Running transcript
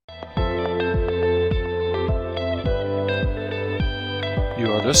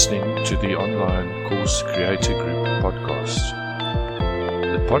are listening to the Online Course Creator Group podcast,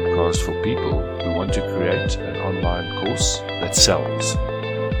 the podcast for people who want to create an online course that sells.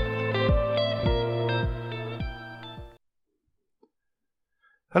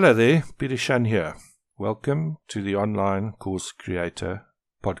 Hello there, Peter Shan here. Welcome to the Online Course Creator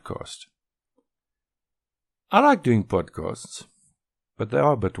podcast. I like doing podcasts, but they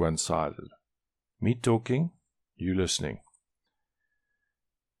are a bit one-sided. Me talking, you listening.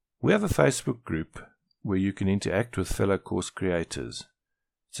 We have a Facebook group where you can interact with fellow course creators.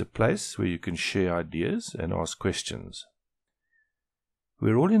 It's a place where you can share ideas and ask questions.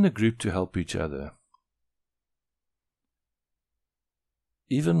 We're all in a group to help each other.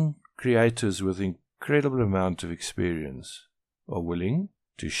 Even creators with incredible amount of experience are willing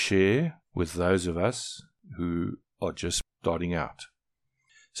to share with those of us who are just starting out.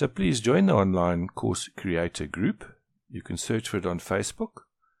 So please join the Online Course Creator Group. You can search for it on Facebook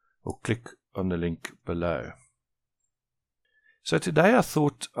or click on the link below. So today I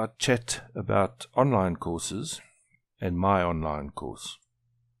thought I'd chat about online courses and my online course.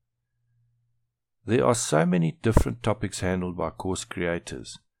 There are so many different topics handled by course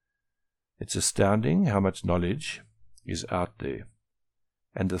creators. It's astounding how much knowledge is out there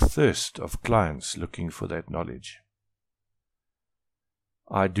and the thirst of clients looking for that knowledge.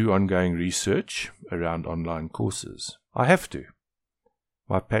 I do ongoing research around online courses. I have to.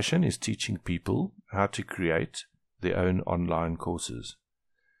 My passion is teaching people how to create their own online courses.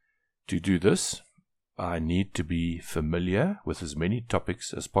 To do this, I need to be familiar with as many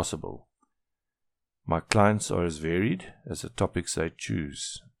topics as possible. My clients are as varied as the topics they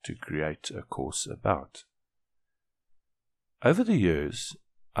choose to create a course about. Over the years,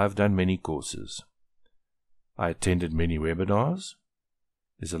 I've done many courses. I attended many webinars.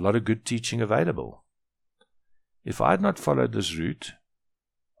 There's a lot of good teaching available. If I had not followed this route,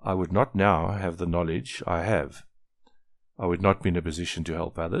 I would not now have the knowledge I have. I would not be in a position to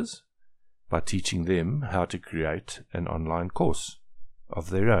help others by teaching them how to create an online course of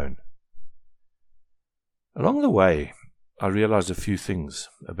their own. Along the way, I realized a few things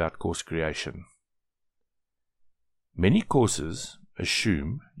about course creation. Many courses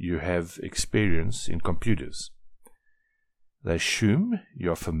assume you have experience in computers. They assume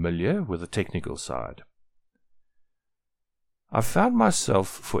you are familiar with the technical side. I found myself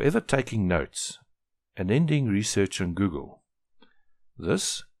forever taking notes and then doing research on Google.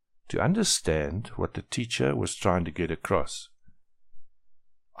 This to understand what the teacher was trying to get across.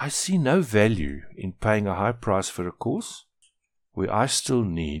 I see no value in paying a high price for a course where I still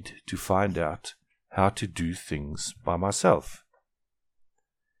need to find out how to do things by myself.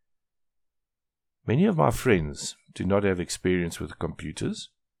 Many of my friends do not have experience with computers.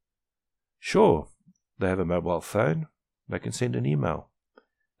 Sure, they have a mobile phone. They can send an email.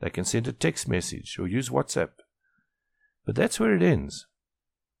 They can send a text message or use WhatsApp. But that's where it ends.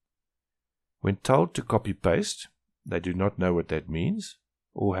 When told to copy-paste, they do not know what that means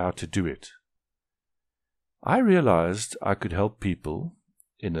or how to do it. I realized I could help people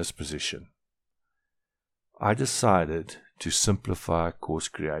in this position. I decided to simplify course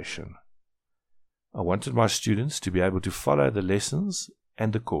creation. I wanted my students to be able to follow the lessons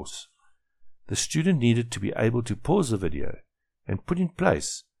and the course. The student needed to be able to pause the video and put in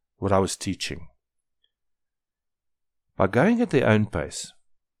place what I was teaching. By going at their own pace,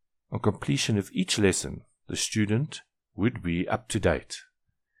 on completion of each lesson, the student would be up to date.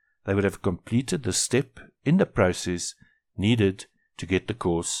 They would have completed the step in the process needed to get the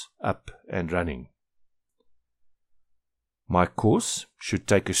course up and running. My course should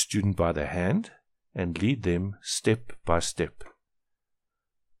take a student by the hand and lead them step by step.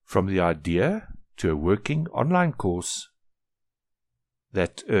 From the idea to a working online course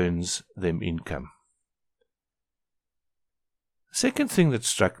that earns them income. The second thing that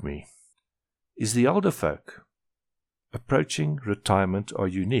struck me is the older folk approaching retirement are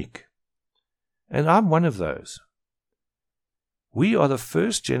unique, and I'm one of those. We are the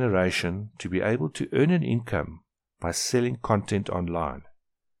first generation to be able to earn an income by selling content online.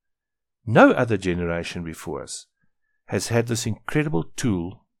 No other generation before us has had this incredible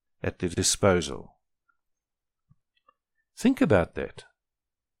tool at their disposal. Think about that.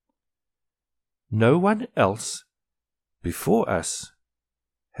 No one else before us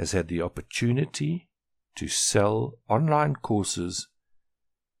has had the opportunity to sell online courses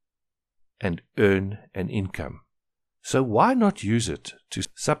and earn an income. So why not use it to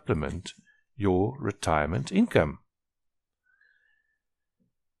supplement your retirement income?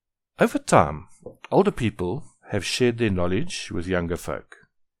 Over time, older people have shared their knowledge with younger folk.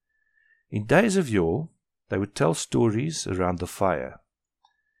 In days of yore, they would tell stories around the fire.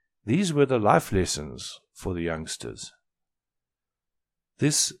 These were the life lessons for the youngsters.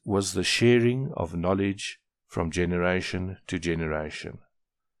 This was the sharing of knowledge from generation to generation.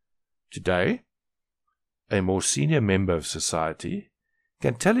 Today, a more senior member of society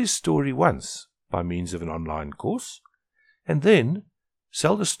can tell his story once by means of an online course, and then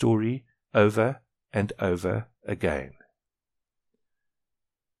sell the story over and over again.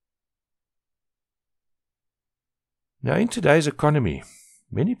 Now, in today's economy,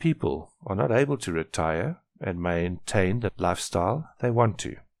 many people are not able to retire and maintain the lifestyle they want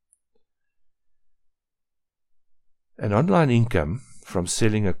to. An online income from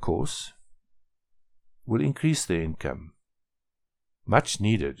selling a course will increase their income, much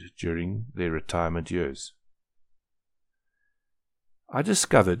needed during their retirement years. I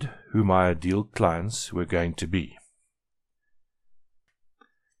discovered who my ideal clients were going to be.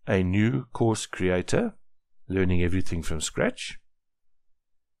 A new course creator, learning everything from scratch,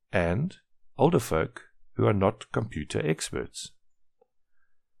 and older folk who are not computer experts.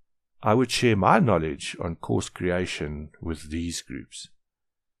 I would share my knowledge on course creation with these groups.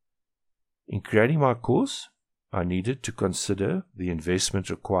 In creating my course, I needed to consider the investment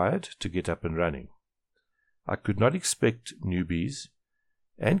required to get up and running. I could not expect newbies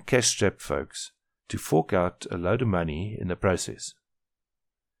and cash-strapped folks to fork out a load of money in the process.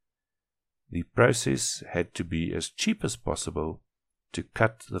 The process had to be as cheap as possible to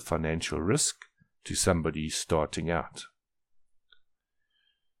cut the financial risk to somebody starting out.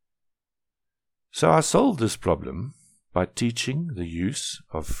 So I solved this problem by teaching the use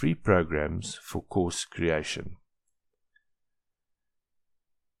of free programs for course creation.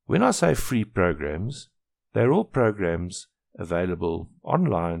 When I say free programs, they're all programs available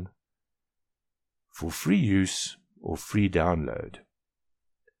online for free use or free download.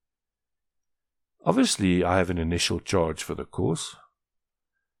 Obviously, I have an initial charge for the course.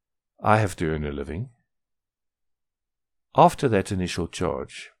 I have to earn a living. After that initial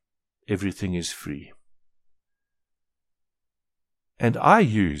charge, everything is free. And I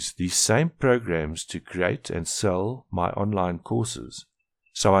use these same programs to create and sell my online courses,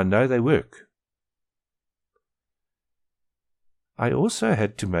 so I know they work. I also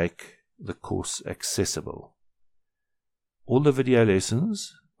had to make the course accessible. All the video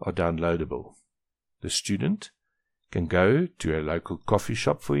lessons are downloadable. The student can go to a local coffee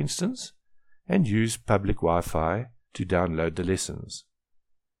shop, for instance, and use public Wi-Fi to download the lessons.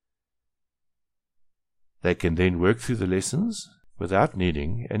 They can then work through the lessons without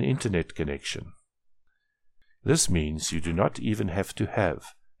needing an internet connection. This means you do not even have to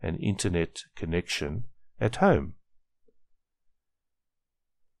have an internet connection at home.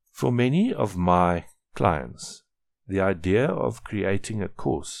 For many of my clients, the idea of creating a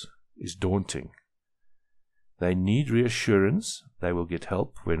course is daunting. They need reassurance they will get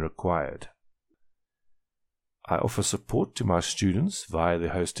help when required. I offer support to my students via the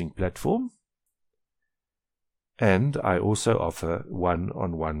hosting platform, and I also offer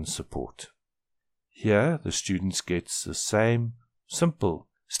one-on-one support. Here, the students get the same simple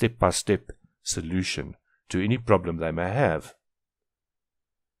step-by-step solution to any problem they may have.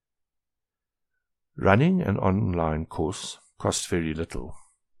 Running an online course costs very little.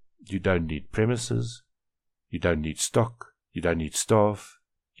 You don't need premises, you don't need stock, you don't need staff,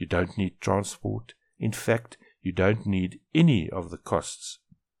 you don't need transport. In fact, you don't need any of the costs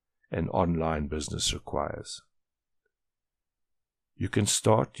an online business requires. You can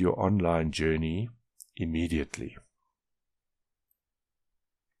start your online journey immediately.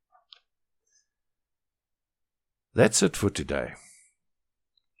 That's it for today.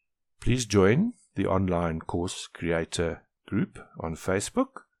 Please join the online course creator group on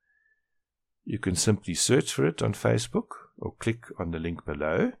Facebook. You can simply search for it on Facebook or click on the link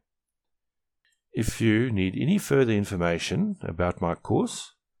below. If you need any further information about my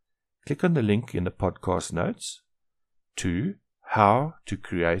course, click on the link in the podcast notes to how to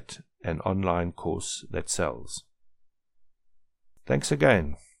create an online course that sells. Thanks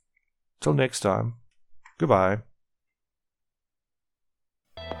again. Till next time. Goodbye.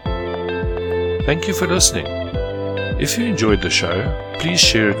 Thank you for listening. If you enjoyed the show, please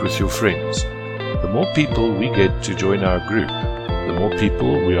share it with your friends. The more people we get to join our group, the more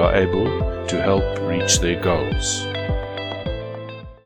people we are able to help reach their goals.